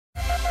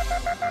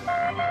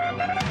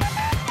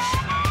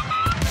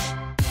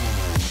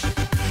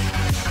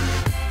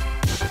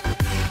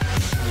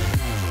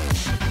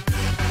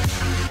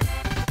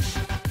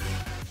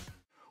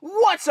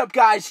What's up,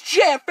 guys?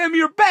 JFM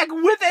here, back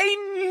with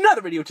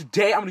another video.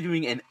 Today I'm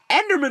doing an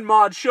Enderman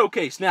mod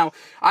showcase. Now,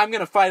 I'm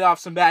going to fight off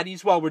some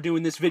baddies while we're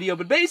doing this video,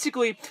 but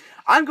basically,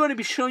 I'm going to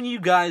be showing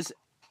you guys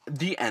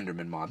the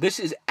Enderman mod.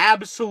 This is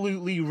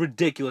absolutely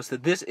ridiculous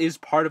that this is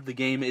part of the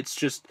game.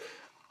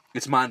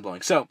 It's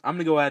mind-blowing. So, I'm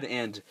going to go ahead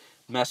and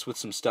mess with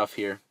some stuff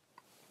here.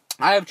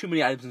 I have too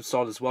many items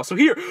installed as well. So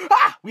here,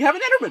 we have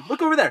an Enderman.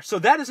 Look over there. So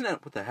that is an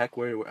Enderman. What the heck?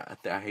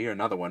 I hear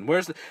another one.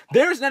 There's an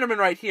Enderman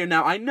right here.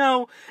 Now, I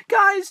know,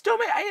 guys,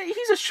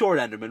 he's a short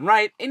Enderman,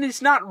 right? And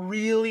it's not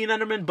really an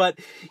Enderman, but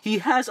he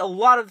has a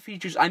lot of the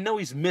features. I know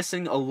he's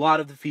missing a lot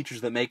of the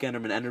features that make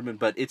Enderman Enderman,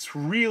 but it's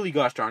really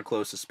gosh darn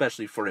close,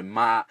 especially for a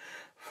mod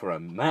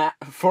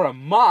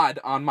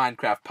on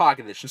Minecraft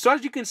Pocket Edition. So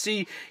as you can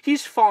see,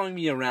 he's following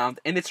me around,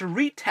 and it's a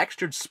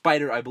retextured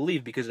spider, I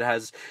believe, because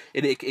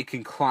it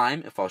can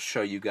climb. If I'll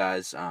show you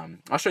guys,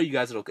 I'll show you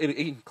guys it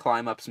can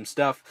climb up some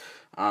stuff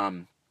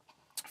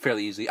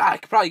fairly easily.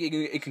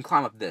 It can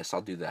climb up this.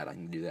 I'll do that. I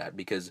can do that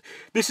because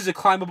this is a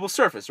climbable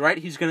surface, right?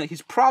 He's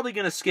probably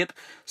gonna skip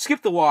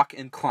the walk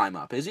and climb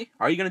up. Is he?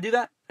 Are you gonna do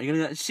that? Are you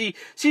gonna see?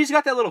 He's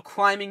got that little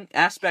climbing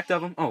aspect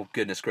of him. Oh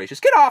goodness gracious!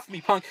 Get off me,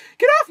 punk!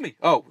 Get off me!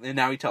 Oh, and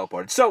now he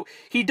teleported. So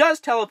he does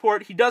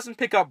teleport. He doesn't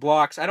pick up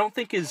blocks. I don't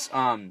think his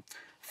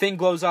thing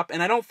glows up,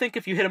 and I don't think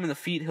if you hit him in the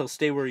feet, he'll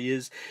stay where he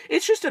is.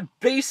 It's just a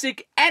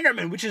basic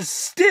Enderman, which is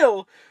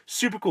still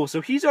super cool.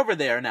 So he's over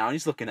there now, and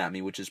he's looking at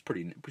me, which is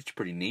pretty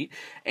neat,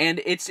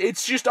 and it's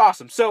just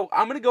awesome. So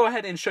I'm gonna go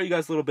ahead and show you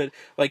guys a little bit.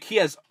 Like, he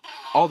has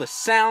all the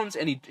sounds,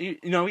 and he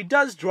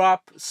does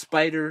drop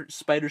spider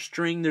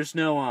string. There's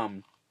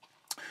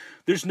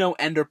no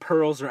ender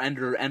pearls or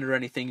ender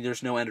anything.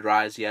 There's no ender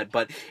eyes yet,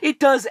 but it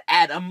does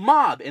add a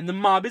mob, and the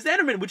mob is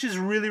Enderman, which is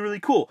really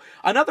cool.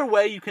 Another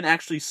way you can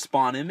actually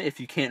spawn him if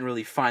you can't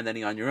really find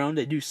any on your own.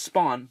 They do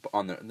spawn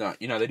on their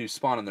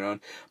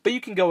own, but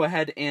you can go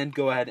ahead and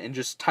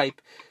just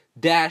type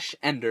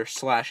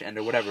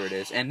 -ender/ender, whatever it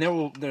is, and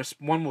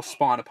one will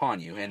spawn upon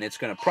you, and it's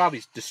gonna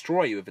probably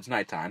destroy you if it's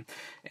nighttime.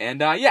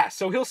 And yeah,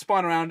 so he'll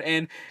spawn around,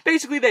 and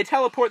basically they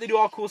teleport. They do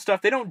all cool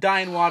stuff. They don't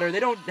die in water. They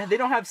don't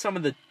have some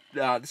of the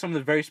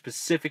very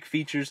specific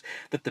features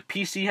that the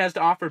PC has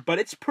to offer, but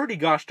it's pretty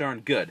gosh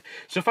darn good.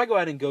 So if I go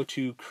ahead and go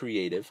to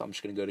creative, I'm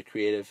just going to go to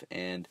creative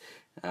and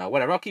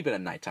whatever. I'll keep it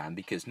at nighttime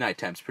because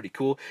nighttime's pretty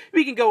cool.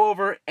 We can go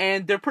over,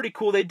 and they're pretty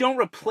cool. They don't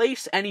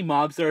replace any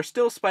mobs. There are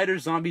still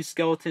spiders, zombies,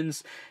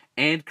 skeletons,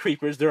 and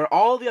creepers. There are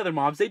all the other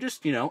mobs. They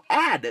just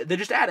add. They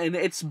just add, and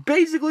it's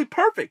basically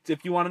perfect.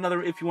 If you want another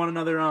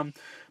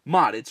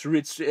mod,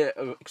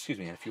 excuse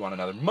me, if you want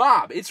another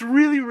mob, it's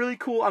really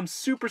cool. I'm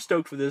super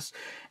stoked for this,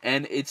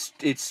 and it's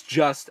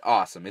just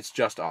awesome. It's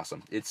just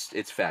awesome.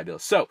 It's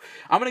fabulous. So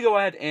I'm gonna go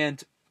ahead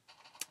and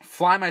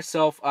fly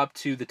myself up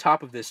to the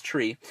top of this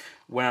tree,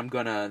 where I'm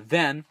gonna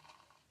then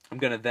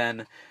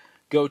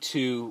go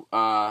to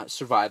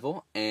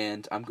survival,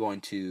 and I'm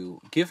going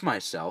to give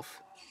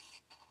myself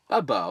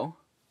a bow.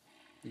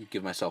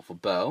 Give myself a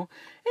bow,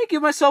 and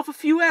give myself a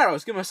few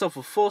arrows. Give myself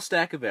a full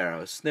stack of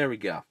arrows. There we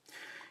go.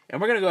 And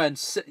we're gonna go ahead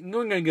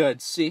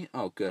and see.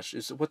 Oh gosh,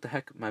 what the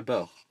heck? My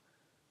bow.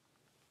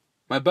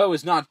 My bow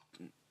is not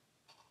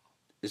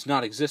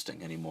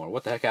existing anymore.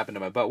 What the heck happened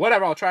to my bow?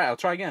 Whatever. I'll try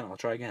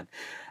again.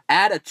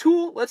 Add a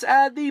tool. Let's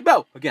add the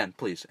bow again,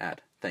 please.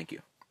 Add. Thank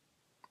you.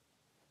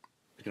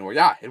 It's gonna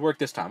work. It worked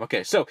this time.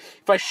 Okay, so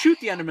if I shoot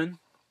the Enderman,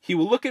 he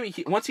will look at me.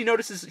 Once he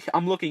notices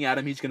I'm looking at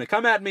him, he's gonna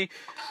come at me,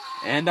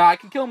 and I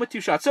can kill him with 2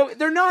 shots. So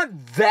they're not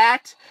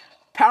that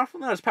powerful,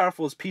 not as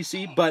powerful as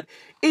PC, but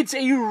it's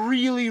a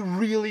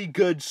really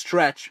good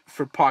stretch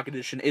for Pocket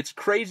Edition. It's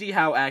crazy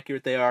how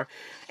accurate they are,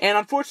 and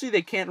unfortunately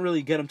they can't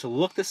really get them to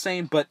look the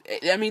same, but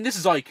I mean, this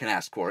is all you can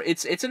ask for.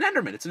 It's an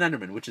Enderman. It's an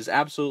Enderman, which is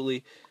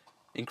absolutely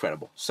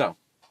incredible. So,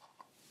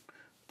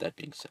 that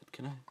being said,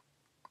 can I...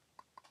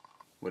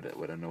 I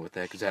don't know what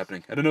the heck is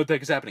happening. I don't know what the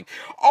heck is happening.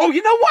 Oh,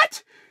 you know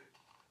what?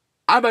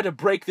 I'm about to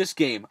break this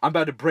game.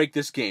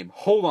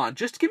 Hold on.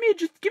 Give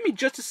me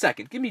just a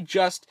second. Give me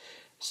just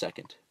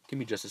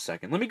a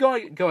second. Let me go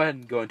ahead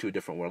and go into a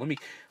different world.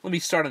 Let me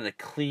start on a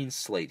clean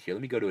slate here.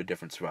 Let me go to a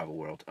different survival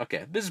world.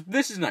 Okay, this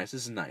is nice.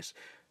 This is nice.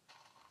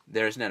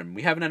 There's an Enderman.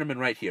 We have an Enderman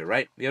right here,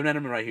 right? We have an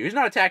Enderman right here. He's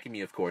not attacking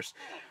me, of course.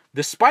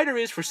 The spider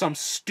is for some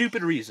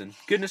stupid reason.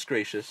 Goodness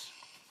gracious.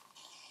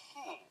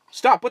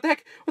 Stop. What the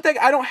heck?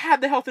 I don't have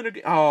the health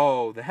indicator.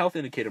 Oh, the health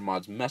indicator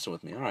mod's messing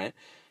with me. All right.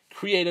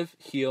 Creative,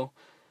 heal.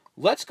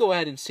 Let's go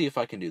ahead and see if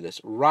I can do this.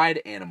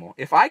 Ride animal.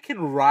 If I can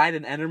ride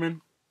an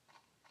Enderman...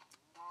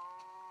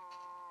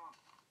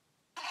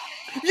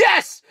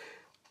 Yes!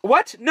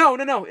 What?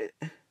 No.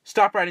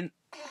 Stop riding.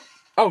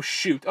 Oh,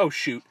 shoot.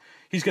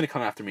 He's going to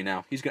come after me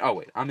now. Oh,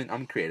 wait.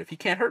 I'm creative. He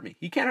can't hurt me.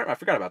 I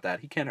forgot about that.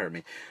 He can't hurt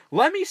me.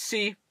 Let me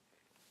see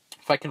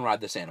if I can ride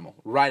this animal.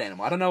 Ride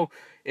animal. I don't know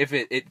if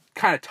it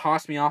kind of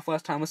tossed me off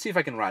last time. Let's see if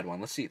I can ride one.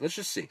 Let's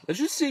just see. I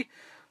just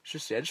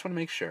want to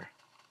make sure.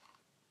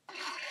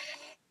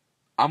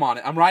 I'm on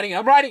it. I'm writing it.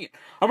 I'm writing it.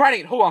 I'm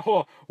writing it. Hold on, hold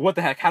on. What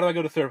the heck? How do I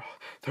go to third person?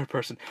 Third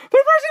person,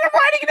 I'm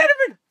writing it,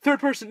 Enderman! Third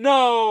person.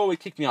 No, it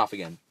kicked me off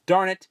again.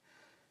 Darn it.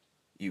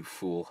 You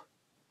fool.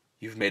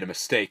 You've made a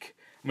mistake.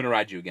 I'm going to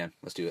ride you again.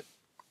 Let's do it.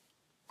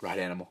 Ride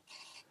animal.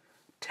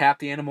 Tap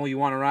the animal you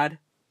want to ride.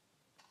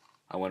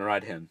 I want to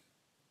ride him.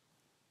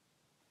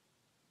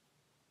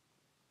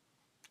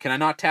 Can I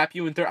not tap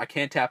you in third? I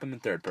can't tap him in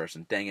third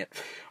person. Dang it.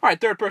 All right,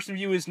 third person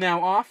view is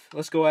now off.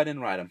 Let's go ahead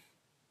and ride him.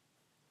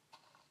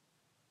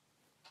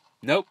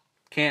 Nope.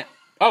 Can't.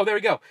 Oh, there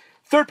we go.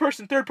 Third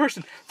person, third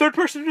person, third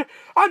person.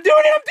 I'm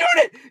doing it, I'm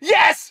doing it.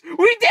 Yes, we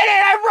did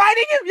it. I'm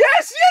riding him.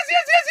 Yes, yes,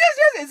 yes, yes, yes,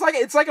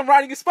 yes. It's like I'm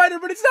riding a spider,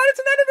 but it's not. It's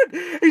an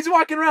Enderman. He's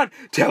walking around.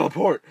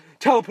 Teleport.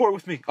 Teleport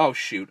with me. Oh,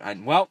 shoot.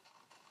 Well.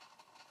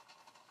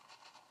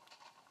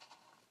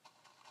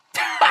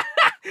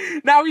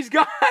 Now he's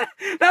gone.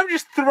 Now I'm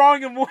just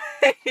throwing him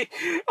away.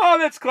 Oh,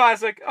 that's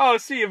classic. Oh,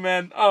 see you,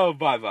 man. Oh,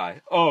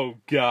 bye-bye. Oh,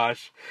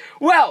 gosh.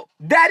 Well,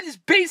 that is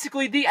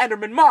basically the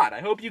Enderman mod.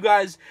 I hope you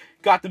guys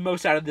got the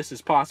most out of this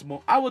as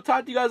possible. I will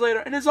talk to you guys later.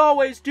 And as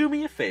always, do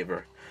me a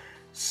favor.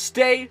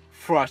 Stay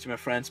frosty, my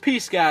friends.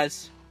 Peace,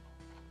 guys.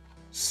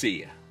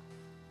 See ya.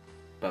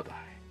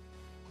 Bye-bye.